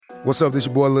What's up, this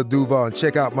your boy Lil Duval, and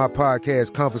check out my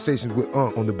podcast, Conversations with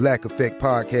Unc, on the Black Effect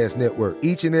Podcast Network.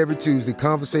 Each and every Tuesday,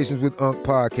 Conversations with Unc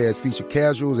podcast feature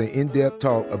casuals and in-depth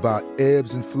talk about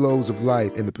ebbs and flows of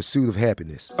life and the pursuit of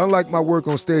happiness. Unlike my work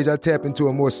on stage, I tap into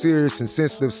a more serious and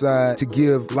sensitive side to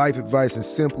give life advice and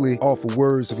simply offer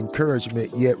words of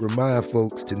encouragement, yet remind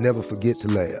folks to never forget to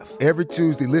laugh. Every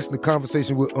Tuesday, listen to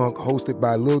Conversations with Unc, hosted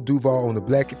by Lil Duval on the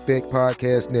Black Effect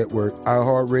Podcast Network,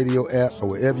 iHeartRadio app, or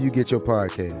wherever you get your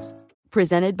podcasts.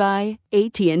 Presented by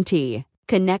AT&T.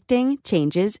 Connecting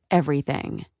changes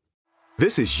everything.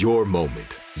 This is your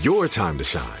moment, your time to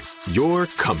shine, your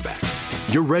comeback.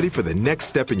 You're ready for the next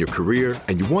step in your career,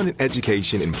 and you want an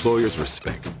education employers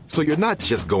respect. So you're not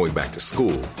just going back to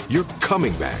school, you're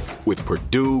coming back with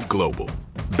Purdue Global.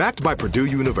 Backed by Purdue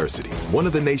University, one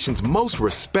of the nation's most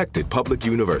respected public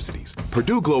universities,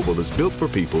 Purdue Global is built for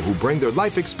people who bring their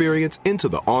life experience into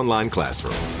the online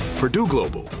classroom. Purdue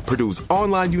Global, Purdue's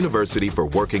online university for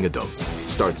working adults.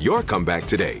 Start your comeback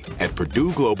today at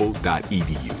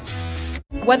purdueglobal.edu.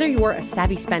 Whether you're a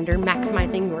savvy spender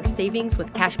maximizing your savings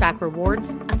with cashback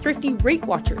rewards, a thrifty rate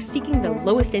watcher seeking the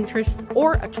lowest interest,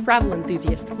 or a travel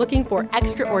enthusiast looking for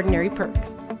extraordinary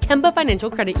perks, Kemba Financial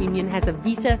Credit Union has a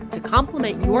visa to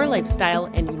complement your lifestyle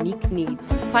and unique needs.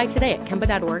 Apply today at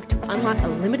Kemba.org to unlock a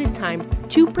limited time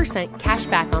 2% cash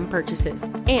back on purchases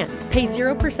and pay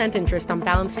 0% interest on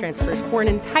balance transfers for an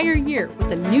entire year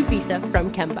with a new visa from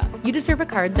Kemba. You deserve a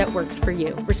card that works for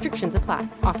you. Restrictions apply.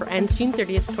 Offer ends June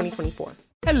 30th, 2024.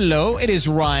 Hello, it is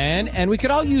Ryan, and we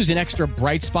could all use an extra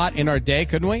bright spot in our day,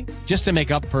 couldn't we? Just to make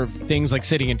up for things like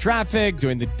sitting in traffic,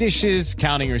 doing the dishes,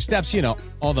 counting your steps, you know,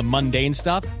 all the mundane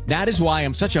stuff. That is why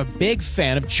I'm such a big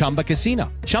fan of Chumba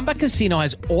Casino. Chumba Casino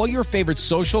has all your favorite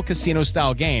social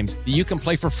casino-style games that you can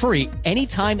play for free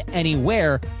anytime,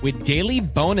 anywhere with daily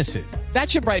bonuses. That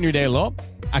should brighten your day a little.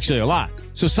 Actually, a lot.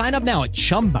 So sign up now at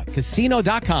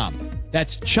ChumbaCasino.com.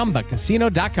 That's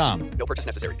ChumbaCasino.com. No purchase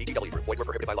necessary. VGW Group. Void where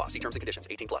prohibited by law. See terms and conditions.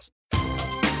 18 plus.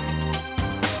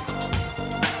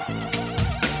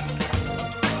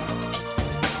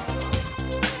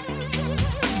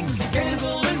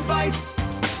 Scandal and vice,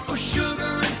 or sugar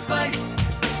and spice.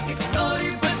 It's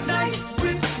naughty but nice.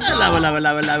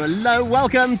 Hello.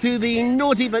 Welcome to the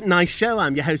Naughty But Nice Show.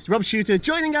 I'm your host, Rob Shooter.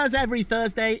 Joining us every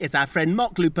Thursday is our friend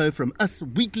Mark Lupo from Us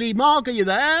Weekly. Mark, are you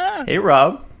there? Hey,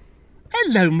 Rob.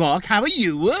 Hello, Mark. How are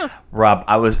you? Rob,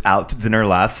 I was out to dinner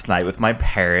last night with my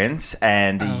parents,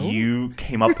 and you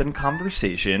came up in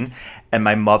conversation, and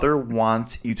my mother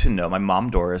wants you to know, my mom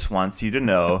Doris wants you to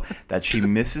know that she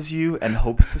misses you and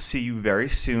hopes to see you very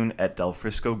soon at Del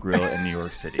Frisco Grill in New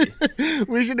York City.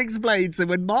 We should explain. So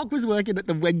when Mark was working at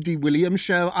the Wendy Williams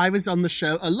show, I was on the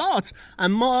show a lot,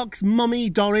 and Mark's mummy,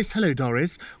 Doris, hello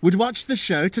Doris, would watch the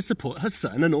show to support her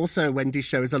son, and also Wendy's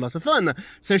show is a lot of fun.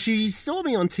 So she saw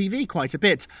me on TV quite a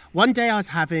bit. One day I was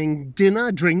having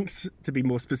drinks, to be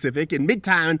more specific, in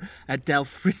Midtown at Del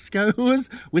Frisco's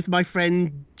with my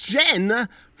friend Jen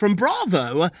from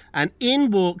Bravo, and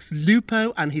in walks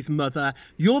Lupo and his mother.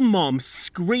 Your mom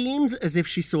screamed as if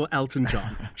she saw Elton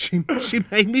John. She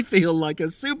made me feel like a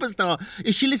superstar.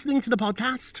 Is she listening to the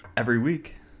podcast? Every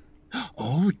week.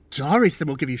 Oh, Doris, then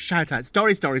we'll give you shout-outs.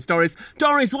 Doris,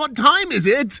 what time is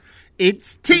it?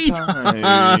 It's tea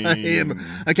time.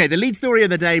 Okay, the lead story of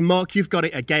the day. Mark, you've got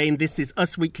it again. This is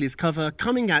Us Weekly's cover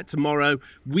coming out tomorrow.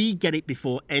 We get it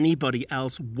before anybody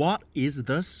else. What is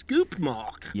the scoop,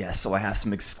 Mark? Yes, so I have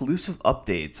some exclusive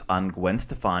updates on Gwen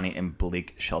Stefani and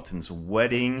Blake Shelton's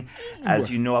wedding. As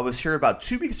you know, I was here about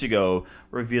 2 weeks ago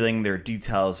revealing their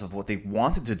details of what they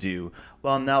wanted to do.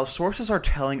 Well, now sources are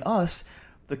telling us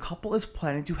the couple is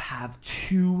planning to have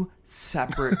 2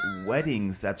 separate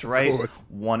weddings. That's right.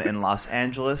 One in Los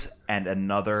Angeles and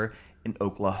another in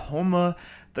Oklahoma.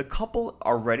 The couple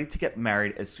are ready to get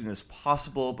married as soon as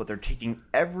possible, but they're taking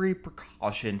every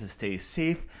precaution to stay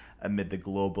safe amid the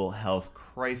global health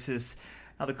crisis.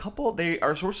 Now, the couple,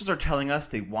 our sources are telling us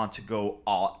they want to go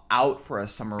all out for a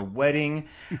summer wedding,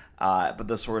 but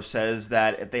the source says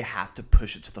that if they have to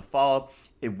push it to the fall,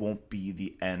 it won't be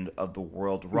the end of the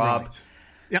world. Rob, Right.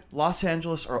 Yep. Los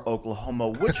Angeles or Oklahoma,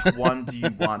 which one do you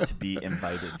want to be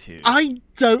invited to? I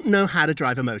don't know how to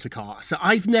drive a motor car, so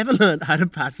I've never learned how to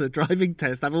pass a driving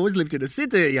test. I've always lived in a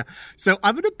city. So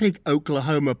I'm going to pick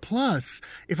Oklahoma. Plus,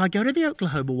 if I go to the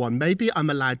Oklahoma one, maybe I'm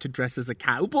allowed to dress as a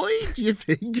cowboy, do you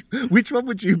think? Which one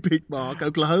would you pick, Mark?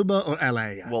 Oklahoma or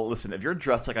LA? Well, listen, if you're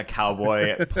dressed like a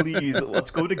cowboy, please,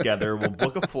 let's go together. We'll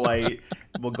book a flight.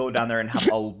 We'll go down there and have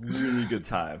a really good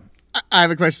time. I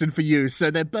have a question for you. So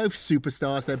they're both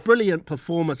superstars. They're brilliant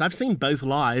performers. I've seen both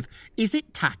live. Is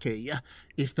it tacky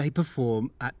if they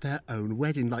perform at their own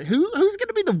wedding? Like, who's going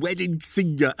to be the the wedding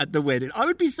singer at the wedding. I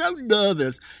would be so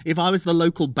nervous if I was the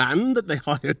local band that they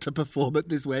hired to perform at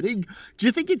this wedding. Do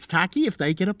you think it's tacky if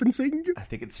they get up and sing? I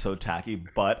think it's so tacky,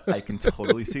 but I can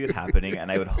totally see it happening,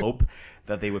 and I would hope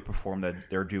that they would perform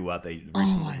their duet they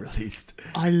recently released.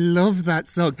 I love that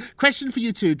song. Question for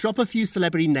you two. Drop a few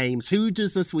celebrity names. Who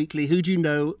does Us Weekly? Who do you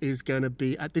know is going to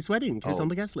be at this wedding? Who's on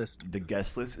the guest list? The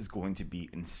guest list is going to be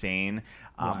insane.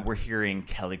 We're hearing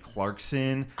Kelly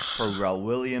Clarkson, Pharrell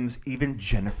Williams, even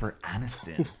Jennifer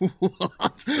Aniston.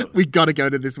 We got to go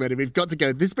to this wedding. We've got to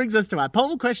go. This brings us to our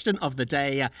poll question of the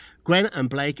day. Gwen and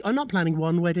Blake are not planning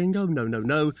one wedding. Oh,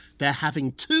 no. They're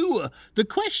having two. The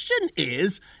question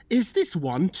is this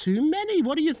one too many?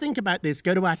 What do you think about this?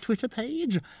 Go to our Twitter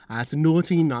page at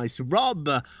Naughty Nice Rob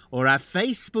or our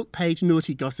Facebook page,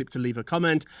 Naughty Gossip, to leave a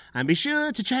comment. And be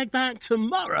sure to check back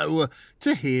tomorrow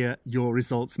to hear your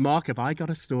results. Mark, have I got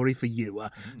a story for you?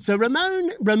 So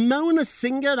Ramona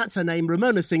Singer, that's her name,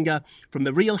 Ramona Singer from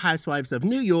The Real Housewives of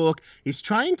New York, is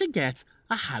trying to get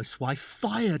a housewife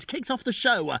fired. Kicked off the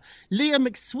show. Leah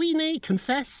McSweeney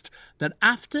confessed that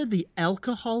after the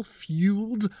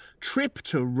alcohol-fueled trip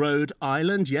to Rhode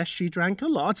Island, yes, she drank a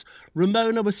lot,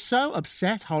 Ramona was so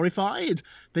upset, horrified,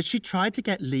 that she tried to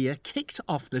get Leah kicked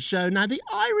off the show. Now, the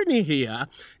irony here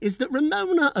is that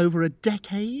Ramona, over a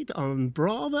decade on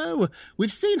Bravo,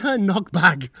 we've seen her knock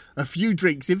back a few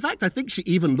drinks. In fact, I think she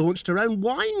even launched her own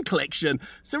wine collection.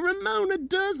 So Ramona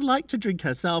does like to drink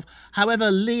herself. However,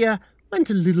 Leah went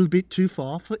a little bit too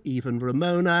far for even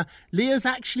Ramona. Leah's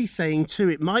actually saying, too,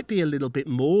 it might be a little bit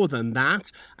more than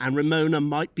that, and Ramona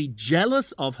might be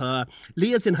jealous of her.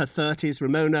 Leah's in her 30s.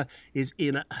 Ramona is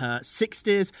in her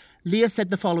 60s. Leah said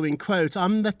the following quote,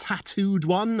 "I'm the tattooed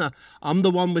one. I'm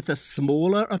the one with a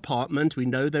smaller apartment." We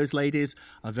know those ladies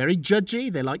are very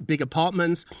judgy. They like big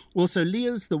apartments. Also,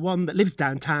 Leah's the one that lives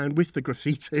downtown with the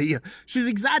graffiti. She's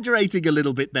exaggerating a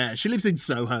little bit there. She lives in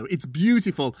Soho. It's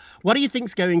beautiful. What do you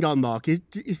think's going on, Mark?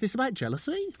 Is this about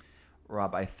jealousy?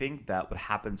 Rob, I think that what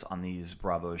happens on these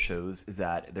Bravo shows is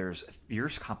that there's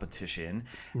fierce competition,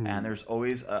 and there's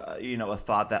always a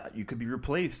thought that you could be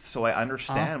replaced. So I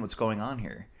understand what's going on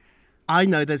here. I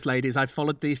know those ladies. I've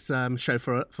followed this show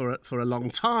for a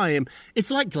long time. It's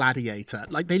like Gladiator.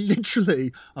 Like, they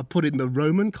literally are put in the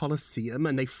Roman Colosseum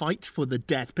and they fight for the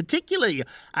death, particularly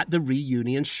at the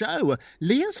reunion show.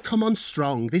 Leah's come on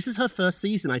strong. This is her first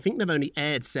season. I think they've only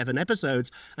aired 7 episodes,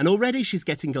 and already she's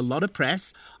getting a lot of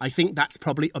press. I think that's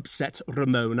probably upset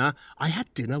Ramona. I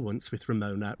had dinner once with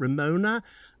Ramona. Ramona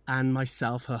and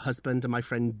myself, her husband, and my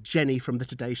friend Jenny from the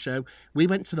Today Show, we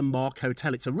went to the Mark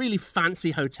Hotel. It's a really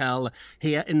fancy hotel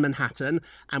here in Manhattan.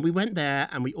 And we went there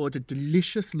and we ordered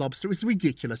delicious lobster. It was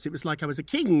ridiculous. It was like I was a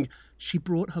king. She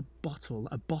brought a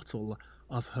bottle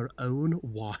of her own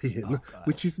wine,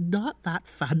 which is not that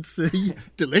fancy.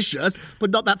 Delicious, but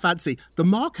not that fancy. The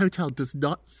Mark Hotel does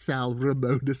not sell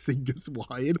Ramona Singer's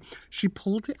wine. She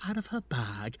pulled it out of her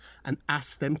bag and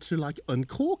asked them to,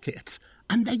 uncork it.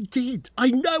 And they did. I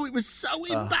know, it was so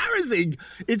embarrassing.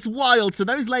 It's wild. So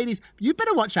those ladies, you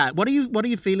better watch out. What are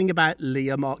you feeling about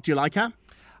Leah, Mark? Do you like her?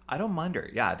 I don't mind her.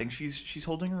 Yeah, I think she's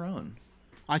holding her own.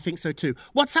 I think so too.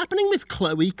 What's happening with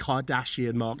Khloe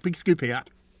Kardashian, Mark? Big scoop here.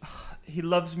 He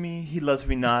loves me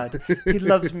not. He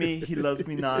loves me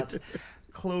not.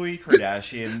 Khloe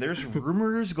Kardashian. There's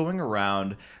rumors going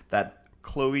around that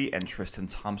Khloe and Tristan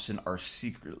Thompson are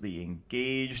secretly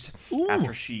engaged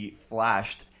after she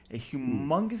flashed a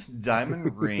humongous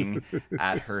diamond ring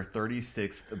at her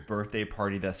 36th birthday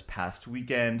party this past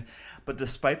weekend. But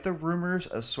despite the rumors,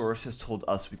 a source has told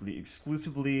Us Weekly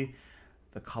exclusively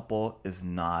the couple is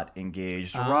not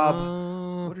engaged. Rob,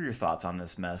 what are your thoughts on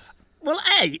this mess? Well,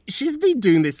 A, she's been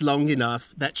doing this long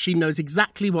enough that she knows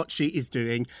exactly what she is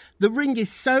doing. The ring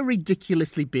is so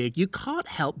ridiculously big, you can't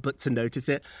help but to notice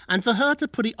it. And for her to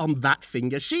put it on that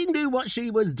finger, she knew what she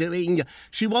was doing.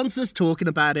 She wants us talking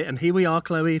about it. And here we are,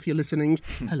 Khloe, if you're listening.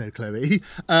 Hello, Khloe.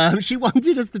 She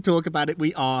wanted us to talk about it.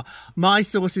 We are. My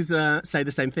sources say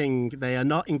the same thing. They are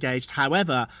not engaged.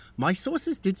 However, my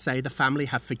sources did say the family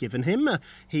have forgiven him.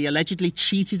 He allegedly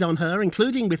cheated on her,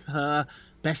 including with her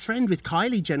best friend, with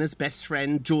Kylie Jenner's best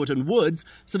friend, Jordan Woods.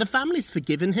 So the family's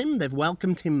forgiven him. They've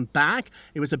welcomed him back.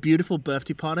 It was a beautiful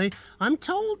birthday party. I'm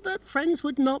told that friends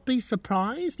would not be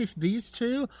surprised if these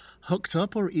two hooked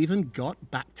up or even got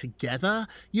back together.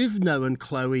 You've known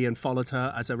Khloe and followed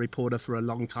her as a reporter for a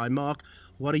long time, Mark.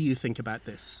 What do you think about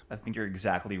this? I think you're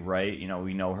exactly right.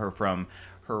 We know her from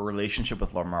her relationship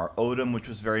with Lamar Odom, which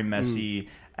was very messy.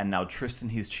 And now Tristan,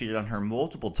 he's cheated on her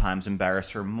multiple times,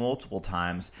 embarrassed her multiple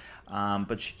times.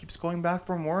 But she keeps going back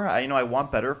for more. I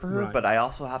want better for her, but I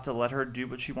also have to let her do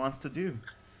what she wants to do.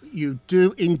 You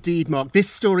do indeed, Mark. This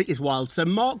story is wild. So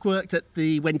Mark worked at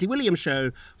the Wendy Williams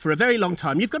show for a very long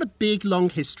time. You've got a big, long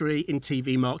history in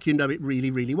TV, Mark. You know it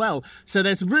really, really well. So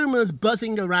there's rumours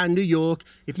buzzing around New York,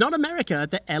 if not America,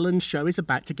 that Ellen's show is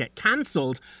about to get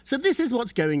cancelled. So this is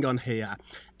what's going on here.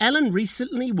 Ellen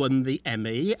recently won the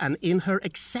Emmy, and in her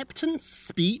acceptance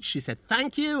speech, she said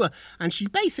thank you, and she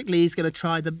basically is going to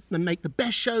try and make the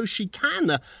best show she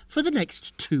can for the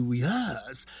next 2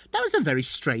 years. That was a very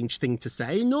strange thing to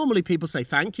say. Normally people say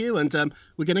thank you, and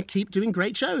we're going to keep doing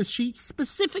great shows. She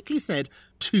specifically said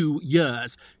 2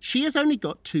 years. She has only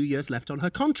got 2 years left on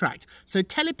her contract. So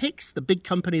Telepix, the big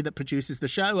company that produces the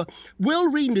show,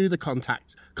 will renew the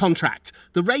contract.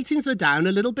 The ratings are down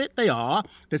a little bit, they are.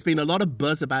 There's been a lot of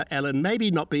buzz about Ellen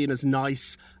maybe not being as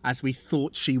nice as we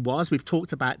thought she was. We've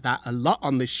talked about that a lot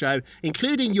on this show,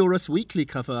 including your Us Weekly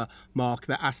cover, Mark,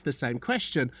 that asked the same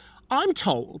question. I'm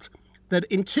told that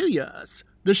in 2 years,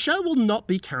 the show will not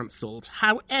be cancelled.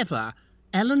 However,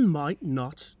 Ellen might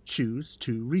not choose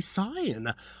to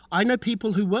resign. I know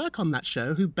people who work on that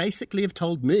show who basically have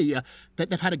told me that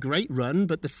they've had a great run,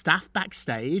 but the staff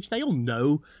backstage, they all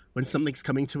know when something's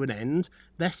coming to an end.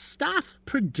 Their staff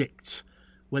predict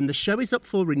when the show is up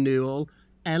for renewal,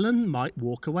 Ellen might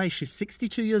walk away. She's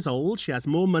 62 years old. She has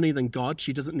more money than God.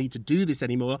 She doesn't need to do this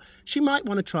anymore. She might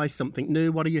want to try something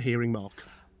new. What are you hearing, Mark?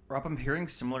 Rob, I'm hearing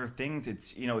similar things.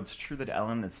 It's true that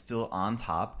Ellen is still on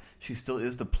top. She still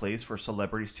is the place for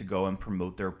celebrities to go and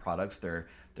promote their products, their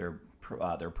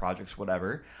projects,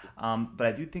 whatever. But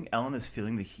I do think Ellen is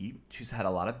feeling the heat. She's had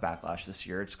a lot of backlash this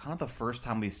year. It's kind of the first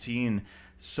time we've seen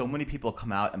so many people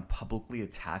come out and publicly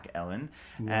attack Ellen.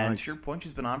 Right. And to your point,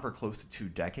 she's been on for close to 2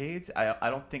 decades.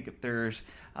 I don't think there's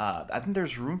I think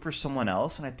there's room for someone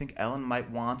else, and I think Ellen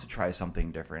might want to try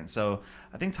something different. So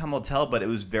I think time will tell, but it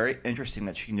was very interesting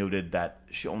that she noted that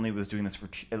she only was doing this for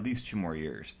at least 2 more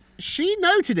years. She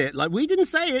noted it. Like, we didn't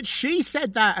say it. She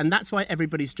said that, and that's why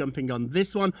everybody's jumping on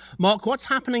this one. Mark, what's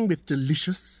happening with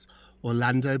delicious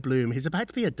Orlando Bloom? He's about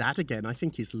to be a dad again. I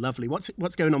think he's lovely. What's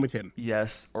going on with him?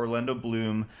 Yes, Orlando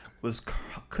Bloom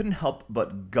couldn't help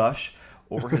but gush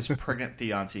over his pregnant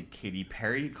fiancée, Katy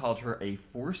Perry. He called her a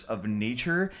force of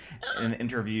nature in an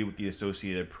interview with the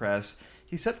Associated Press.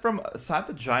 He said from aside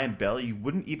the giant belly, you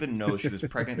wouldn't even know she was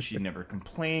pregnant. She never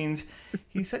complains.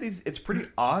 He said it's pretty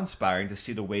awe-inspiring to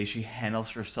see the way she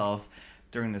handles herself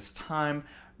during this time.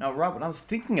 Now, Rob, when I was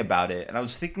thinking about it, and I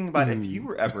was thinking about if you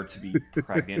were ever to be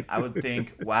pregnant, I would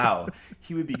think, wow,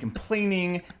 he would be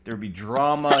complaining, there would be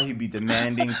drama, he'd be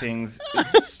demanding things.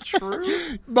 Is this true?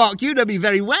 Mark, you know me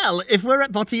very well. If we're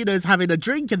at Bottino's having a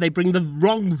drink and they bring the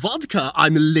wrong vodka,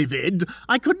 I'm livid.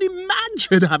 I couldn't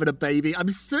imagine having a baby. I'm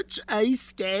such a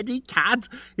scaredy cat.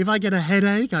 If I get a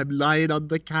headache, I'm lying on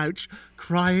the couch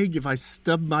crying. If I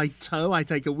stub my toe, I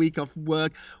take a week off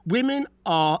work. Women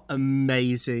are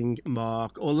amazing,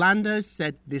 Mark. Orlando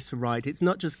said this right. It's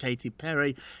not just Katy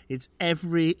Perry. It's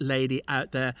every lady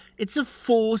out there. It's a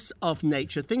force of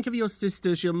nature. Think of your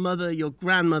sisters, your mother, your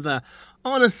grandmother.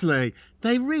 Honestly,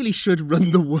 they really should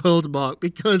run the world, Mark,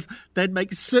 because they'd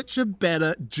make such a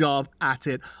better job at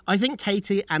it. I think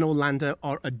Katy and Orlando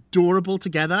are adorable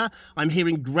together. I'm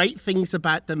hearing great things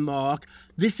about them, Mark.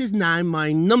 This is now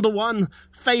my number 1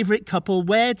 favourite couple.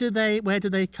 Where do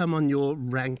they come on your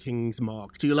rankings,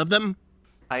 Mark? Do you love them?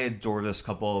 I adore this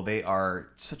couple. They are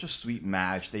such a sweet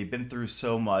match. They've been through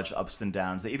so much ups and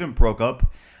downs. They even broke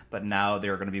up, but now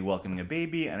they're going to be welcoming a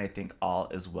baby, and I think all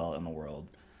is well in the world.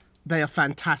 They are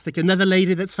fantastic. Another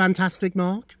lady that's fantastic,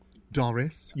 Mark?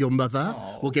 Doris, your mother.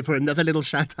 Aww. We'll give her another little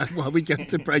shout out while we get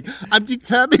to break. I'm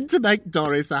determined to make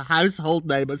Doris a household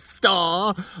name, a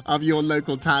star of your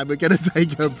local town. We're going to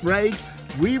take a break.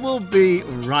 We will be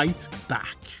right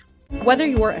back. Whether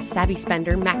you're a savvy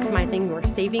spender maximizing your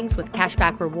savings with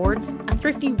cashback rewards, a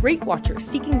thrifty rate watcher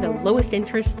seeking the lowest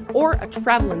interest, or a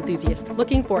travel enthusiast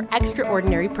looking for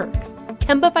extraordinary perks,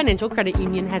 Kemba Financial Credit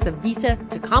Union has a visa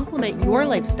to complement your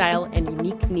lifestyle and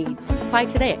unique needs. Apply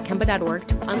today at Kemba.org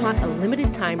to unlock a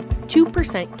limited time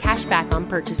 2% cash back on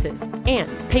purchases and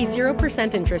pay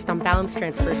 0% interest on balance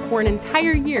transfers for an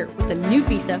entire year with a new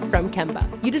visa from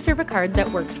Kemba. You deserve a card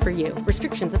that works for you.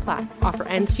 Restrictions apply. Offer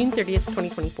ends June 30th,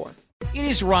 2024. It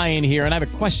is Ryan here, and I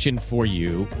have a question for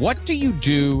you. What do you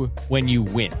do when you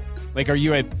win? Like, are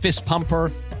you a fist pumper,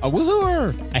 a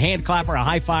woo-hooer, a hand clapper, a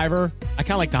high fiver? I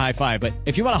kind of like the high five, but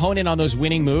if you want to hone in on those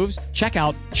winning moves, check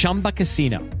out Chumba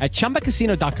Casino. At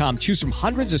ChumbaCasino.com, choose from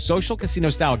hundreds of social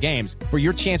casino style games for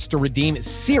your chance to redeem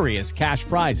serious cash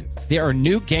prizes. There are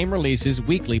new game releases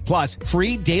weekly, plus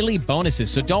free daily bonuses.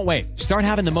 So don't wait. Start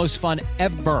having the most fun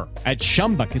ever at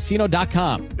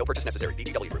ChumbaCasino.com. No purchase necessary.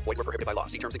 VGW Group. Void where prohibited by law.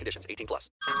 See terms and conditions. 18+.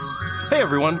 Hey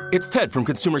everyone, it's Ted from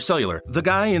Consumer Cellular, the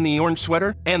guy in the orange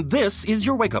sweater, and this is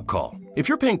your wake-up call. If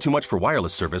you're paying too much for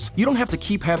wireless service, you don't have to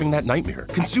keep having that nightmare.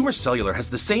 Consumer Cellular has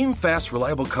the same fast,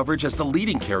 reliable coverage as the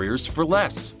leading carriers for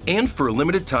less. And for a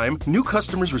limited time, new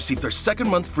customers receive their second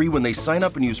month free when they sign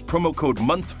up and use promo code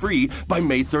MONTHFREE by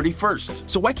May 31st.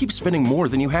 So why keep spending more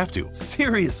than you have to?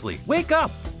 Seriously, wake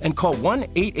up and call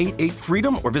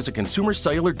 1-888-FREEDOM or visit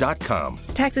consumercellular.com.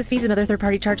 Taxes, fees, and other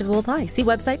third-party charges will apply. See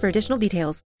website for additional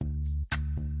details.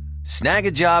 Snag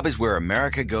a Job is where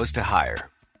America goes to hire,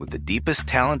 with the deepest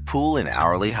talent pool in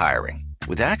hourly hiring.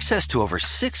 With access to over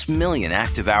 6 million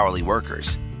active hourly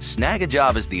workers, Snag a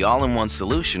Job is the all-in-one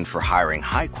solution for hiring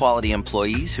high-quality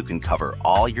employees who can cover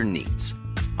all your needs.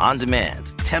 On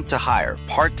demand, temp to hire,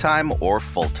 part-time or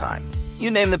full-time. You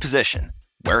name the position.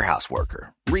 Warehouse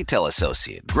worker, retail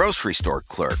associate, grocery store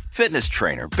clerk, fitness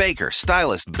trainer, baker,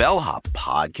 stylist, bellhop,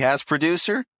 podcast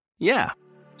producer. Yeah,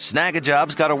 Snag a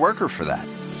Job's got a worker for that.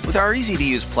 With our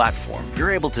easy-to-use platform, you're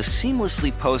able to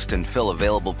seamlessly post and fill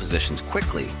available positions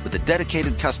quickly with a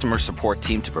dedicated customer support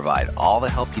team to provide all the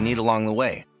help you need along the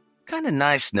way. Kind of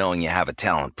nice knowing you have a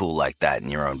talent pool like that in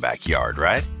your own backyard,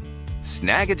 right?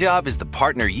 Snag a Job is the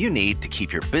partner you need to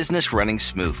keep your business running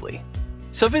smoothly.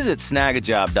 So visit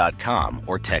snagajob.com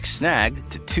or text SNAG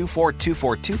to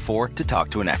 242424 to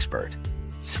talk to an expert.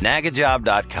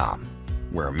 Snagajob.com,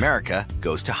 where America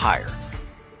goes to hire.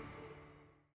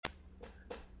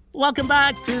 Welcome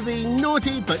back to the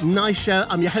Naughty But Nice Show.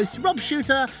 I'm your host, Rob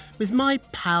Shooter, with my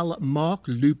pal Mark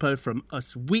Lupo from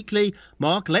Us Weekly.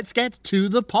 Mark, let's get to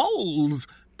the polls.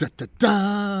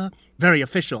 Da-da-da. Very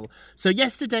official. So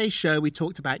yesterday's show, we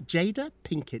talked about Jada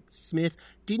Pinkett Smith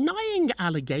denying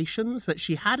allegations that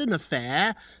she had an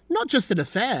affair. Not just an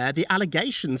affair, the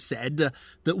allegation said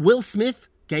that Will Smith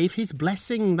gave his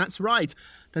blessing. That's right.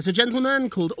 There's a gentleman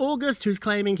called August who's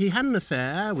claiming he had an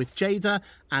affair with Jada,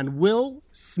 and Will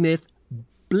Smith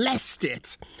blessed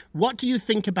it. What do you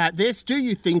think about this? Do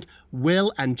you think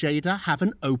Will and Jada have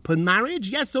an open marriage?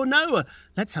 Yes or no?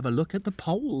 Let's have a look at the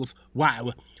polls.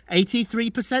 Wow.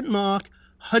 83% Mark,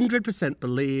 100%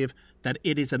 believe that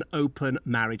it is an open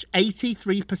marriage.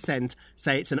 83%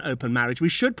 say it's an open marriage. We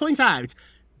should point out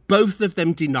both of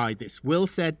them deny this. Will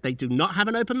said they do not have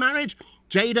an open marriage.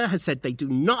 Jada has said they do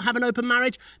not have an open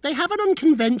marriage. They have an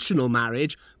unconventional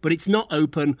marriage, but it's not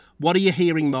open. What are you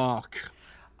hearing, Mark?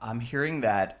 I'm hearing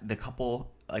that the couple,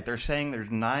 like they're saying they're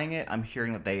denying it. I'm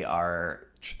hearing that they are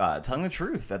telling the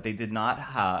truth, that they did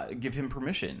not give him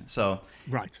permission. So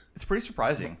right, it's pretty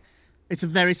surprising. It's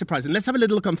very surprising. Let's have a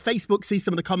little look on Facebook, see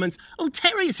some of the comments. Oh,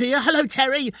 Terry's here. Hello,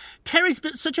 Terry. Terry's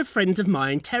such a friend of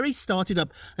mine. Terry started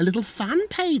up a little fan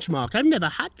page, Mark. I've never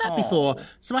had that before.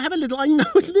 So I have a little, I know,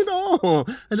 isn't it all?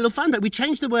 A little fan page. We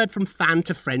changed the word from fan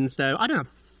to friends, though. I don't have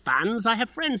fans, I have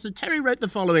friends. So Terry wrote the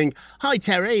following. Hi,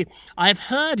 Terry. I have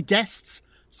heard guests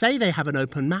say they have an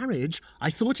open marriage. I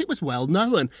thought it was well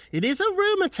known. It is a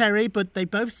rumour, Terry, but they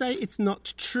both say it's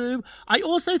not true. I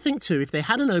also think, too, if they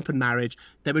had an open marriage,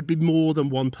 there would be more than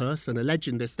one person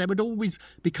alleging this. They would always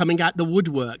be coming out the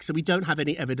woodwork, so we don't have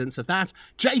any evidence of that.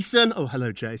 Jason, oh,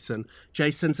 hello, Jason.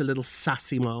 Jason's a little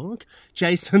sassy, Mark.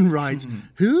 Jason writes,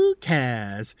 who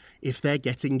cares if they're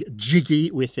getting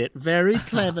jiggy with it? Very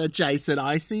clever, Jason.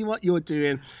 I see what you're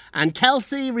doing. And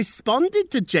Kelsey responded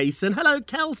to Jason. Hello,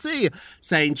 Kelsey,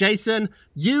 saying, Jason,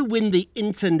 you win the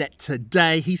internet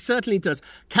today. He certainly does.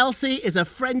 Kelsey is a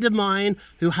friend of mine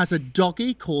who has a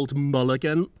doggy called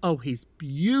Mulligan. Oh, he's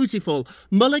beautiful.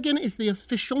 Mulligan is the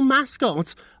official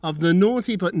mascot of the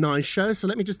Naughty But Nice Show. So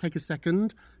let me just take a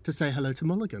second to say hello to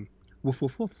Mulligan. Woof,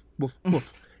 woof, woof, woof,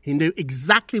 woof. He knew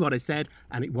exactly what I said,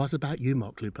 and it was about you,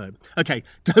 Mark Lupo. Okay,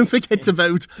 don't forget to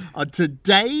vote on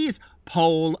today's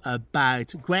poll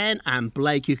about Gwen and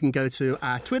Blake. You can go to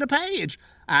our Twitter page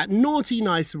at Naughty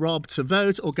Nice Rob to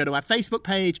vote, or go to our Facebook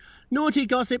page, Naughty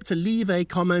Gossip, to leave a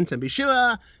comment, and be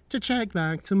sure to check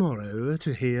back tomorrow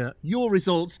to hear your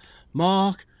results.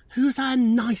 Mark, who's our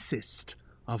nicest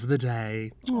of the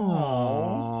day?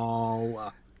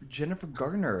 Aww. Jennifer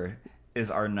Garner is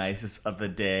our nicest of the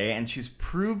day, and she's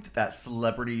proved that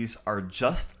celebrities are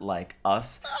just like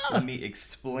us. Let me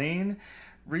explain.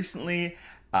 Recently,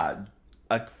 a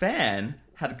fan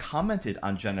had commented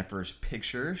on Jennifer's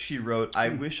picture. She wrote, I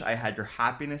wish I had your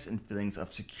happiness and feelings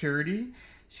of security.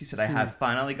 She said, I have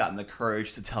finally gotten the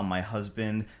courage to tell my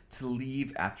husband to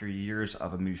leave after years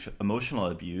of emotional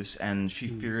abuse, and she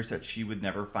fears that she would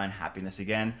never find happiness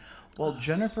again. Well,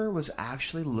 Jennifer was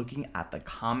actually looking at the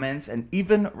comments and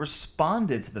even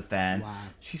responded to the fan. Wow.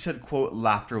 She said, quote,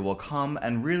 laughter will come,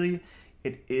 and really,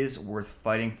 it is worth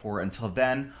fighting for. Until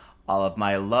then, all of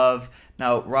my love.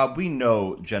 Now, Rob, we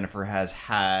know Jennifer has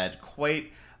had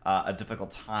quite a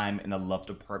difficult time in the love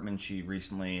department. She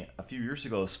recently, a few years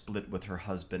ago, split with her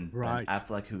husband, Ben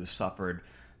Affleck, who has suffered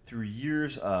through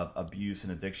years of abuse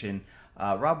and addiction.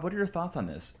 Rob, what are your thoughts on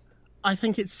this? I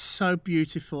think it's so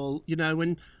beautiful. You know,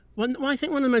 I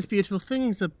think one of the most beautiful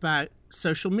things about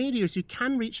social media is you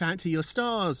can reach out to your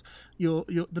stars,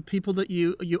 the people that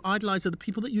you idolize, or the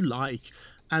people that you like.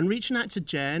 And reaching out to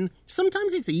Jen,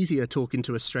 sometimes it's easier talking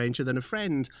to a stranger than a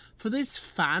friend. For this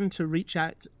fan to reach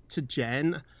out to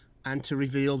Jen and to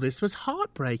reveal this was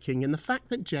heartbreaking. And the fact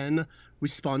that Jen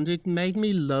responded made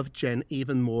me love Jen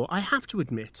even more. I have to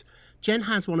admit, Jen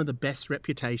has one of the best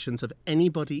reputations of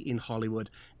anybody in Hollywood.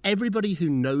 Everybody who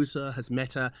knows her, has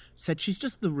met her, said she's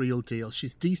just the real deal.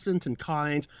 She's decent and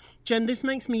kind. Jen, this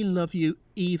makes me love you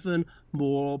even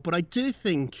more. But I do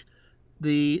think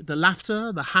the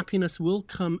laughter, the happiness will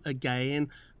come again.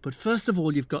 But first of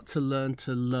all, you've got to learn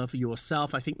to love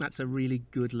yourself. I think that's a really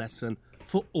good lesson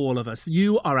for all of us.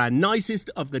 You are our nicest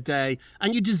of the day,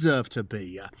 and you deserve to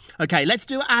be. Okay, let's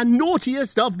do our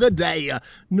naughtiest of the day.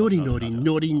 Naughty.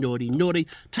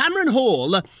 Tamron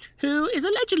Hall, who is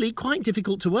allegedly quite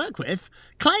difficult to work with,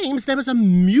 claims there was a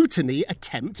mutiny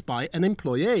attempt by an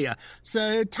employee.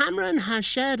 So Tamron has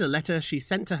shared a letter she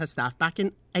sent to her staff back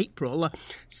in April,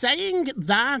 saying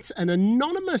that an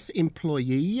anonymous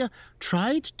employee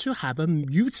tried to have a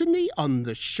mutiny on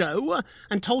the show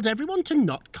and told everyone to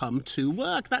not come to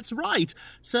work. That's right.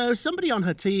 So somebody on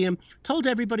her team told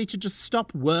everybody to just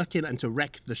stop working and to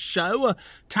wreck the show.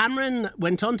 Tamron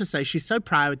went on to say she's so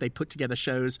proud they put together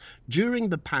shows during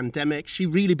the pandemic. She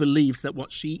really believes that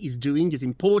what she is doing is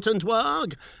important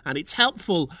work and it's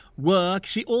helpful work.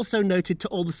 She also noted to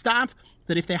all the staff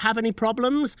that if they have any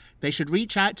problems, they should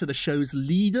reach out to the show's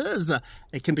leaders.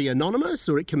 It can be anonymous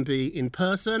or it can be in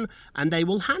person, and they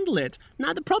will handle it.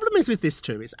 Now, the problem is with this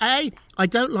too is, A, I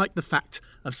don't like the fact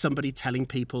of somebody telling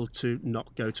people to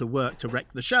not go to work to wreck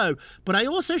the show, but I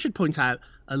also should point out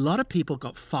a lot of people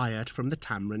got fired from the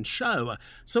Tamron show.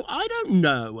 So I don't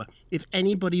know if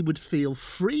anybody would feel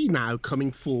free now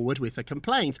coming forward with a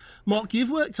complaint. Mark,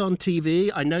 you've worked on TV.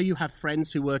 I know you have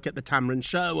friends who work at the Tamron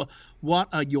show. What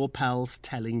are your pals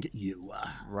telling you?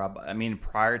 Rob, I mean,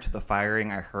 prior to the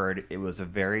firing, I heard it was a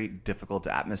very difficult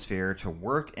atmosphere to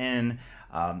work in.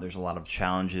 There's a lot of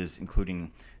challenges,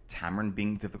 including Tamron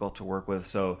being difficult to work with.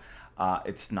 So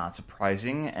it's not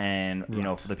surprising. And, you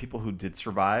know, for the people who did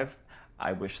survive,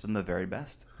 I wish them the very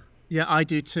best. Yeah, I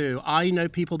do too. I know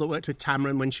people that worked with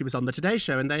Tamron when she was on the Today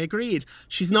Show, and they agreed.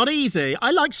 She's not easy.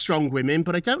 I like strong women,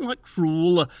 but I don't like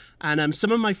cruel. And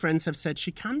some of my friends have said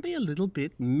she can be a little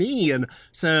bit mean.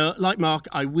 So, like Mark,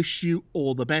 I wish you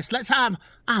all the best. Let's have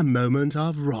a moment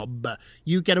of Rob.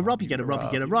 You get a Rob, you get a Rob,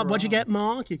 you get a Rob. What'd you get,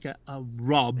 Mark? You get a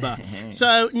Rob.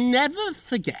 So never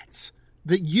forget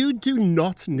that you do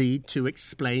not need to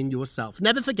explain yourself.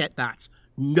 Never forget that.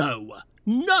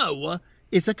 No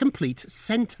is a complete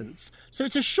sentence. So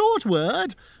it's a short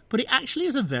word, but it actually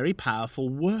is a very powerful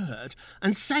word.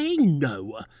 And saying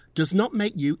no does not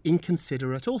make you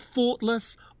inconsiderate or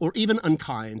thoughtless or even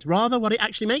unkind. Rather, what it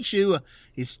actually makes you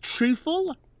is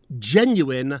truthful,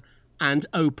 genuine, and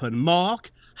open.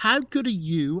 Mark, how good are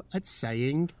you at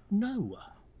saying no?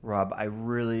 Rob, I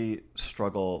really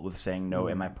struggle with saying no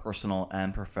in my personal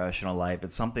and professional life.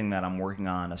 It's something that I'm working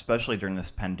on, especially during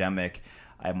this pandemic.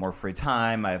 I have more free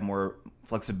time. I have more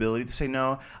flexibility to say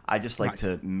no. I just like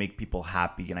to make people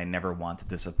happy, and I never want to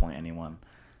disappoint anyone.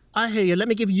 I hear you. Let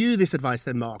me give you this advice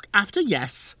then, Mark. After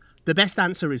yes, the best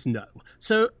answer is no.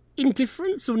 So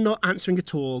indifference or not answering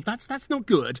at all, that's not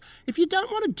good. If you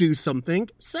don't want to do something,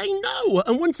 say no.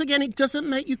 And once again, it doesn't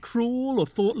make you cruel or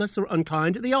thoughtless or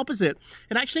unkind. The opposite.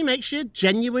 It actually makes you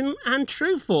genuine and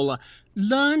truthful.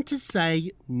 Learn to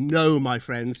say no, my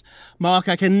friends. Mark,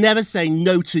 I can never say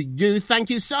no to you. Thank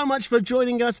you so much for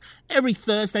joining us every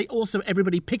Thursday. Also,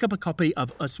 everybody pick up a copy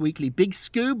of Us Weekly Big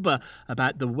Scoop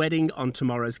about the wedding on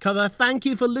tomorrow's cover. Thank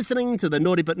you for listening to the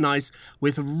Naughty But Nice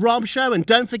with Rob show. And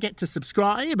don't forget to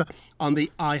subscribe on the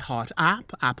iHeart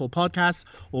app, Apple Podcasts,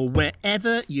 or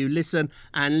wherever you listen.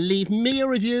 And leave me a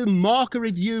review, Mark a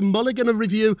review, Mulligan a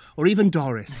review, or even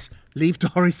Doris. Leave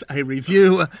Doris a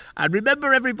review. And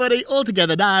remember, everybody, all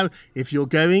together now, if you're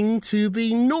going to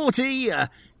be naughty,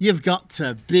 you've got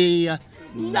to be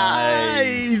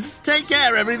nice. Take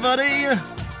care, everybody.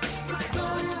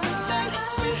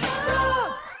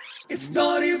 It's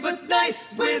naughty but nice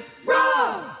with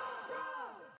Rob.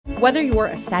 Whether you're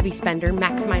a savvy spender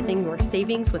maximizing your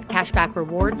savings with cashback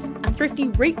rewards, a thrifty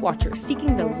rate watcher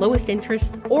seeking the lowest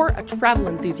interest, or a travel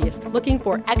enthusiast looking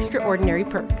for extraordinary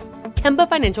perks, Kemba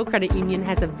Financial Credit Union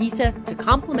has a visa to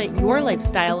complement your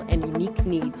lifestyle and unique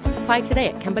needs. Apply today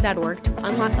at Kemba.org to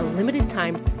unlock a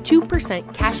limited-time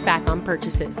 2% cash back on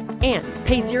purchases and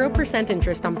pay 0%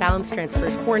 interest on balance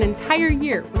transfers for an entire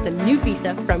year with a new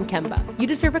visa from Kemba. You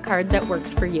deserve a card that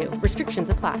works for you. Restrictions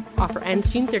apply. Offer ends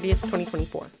June 30th,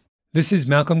 2024. This is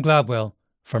Malcolm Gladwell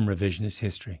from Revisionist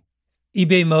History.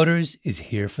 eBay Motors is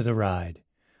here for the ride.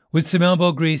 With some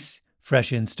elbow grease,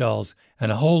 fresh installs,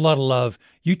 and a whole lot of love,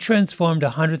 you transformed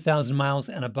 100,000 miles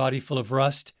and a body full of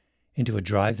rust into a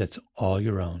drive that's all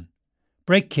your own.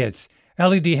 Brake kits,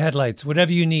 LED headlights,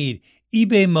 whatever you need,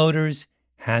 eBay Motors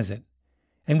has it.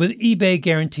 And with eBay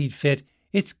Guaranteed Fit,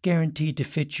 it's guaranteed to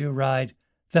fit your ride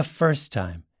the first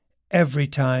time, every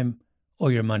time, or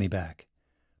your money back.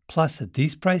 Plus, at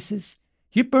these prices,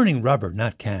 you're burning rubber,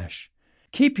 not cash.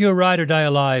 Keep your ride or die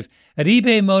alive at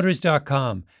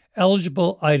ebaymotors.com.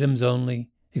 Eligible items only.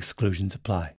 Exclusions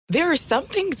apply. There are some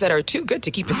things that are too good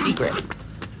to keep a secret.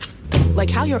 Like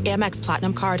how your Amex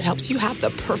Platinum card helps you have the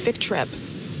perfect trip.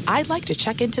 I'd like to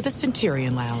check into the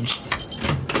Centurion Lounge.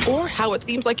 Or how it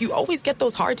seems like you always get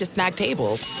those hard-to-snag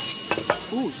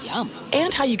tables. Ooh, yum.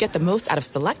 And how you get the most out of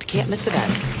select can't-miss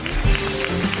events.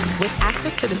 With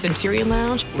access to the Centurion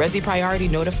Lounge, Resi Priority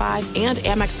Notified, and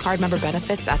Amex card member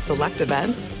benefits at select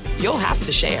events, you'll have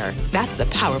to share. That's the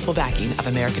powerful backing of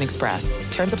American Express.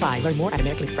 Terms apply. Learn more at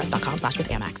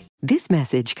americanexpress.com/withAmex. This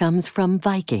message comes from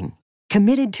Viking,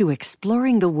 committed to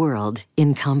exploring the world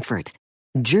in comfort.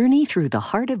 Journey through the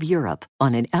heart of Europe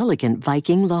on an elegant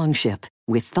Viking longship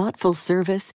with thoughtful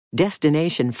service,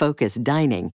 destination-focused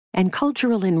dining, and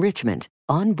cultural enrichment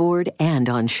on board and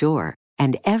on shore.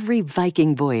 And every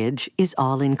Viking voyage is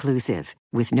all-inclusive,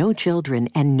 with no children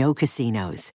and no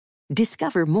casinos.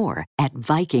 Discover more at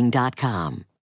Viking.com.